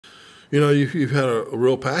You know, you've had a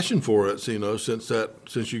real passion for it, you know, since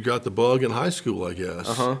you got the bug in high school, I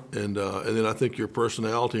guess. And then I think your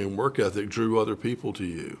personality and work ethic drew other people to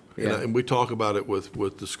you. Yeah. And we talk about it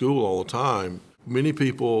with the school all the time. Many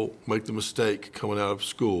people make the mistake coming out of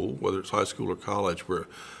school, whether it's high school or college, where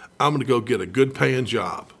I'm going to go get a good paying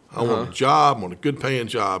job. I want a job, I want a good paying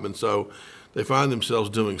job. And so they find themselves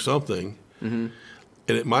doing something, and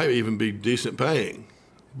it might even be decent paying,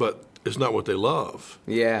 but it's not what they love.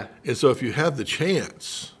 Yeah. And so if you have the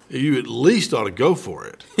chance, you at least ought to go for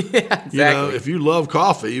it. Yeah, exactly. You know, if you love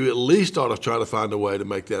coffee, you at least ought to try to find a way to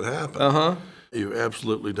make that happen. You've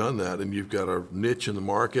absolutely done that, and you've got a niche in the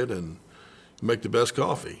market and make the best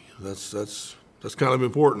coffee. That's kind of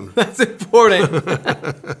important. That's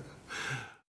important.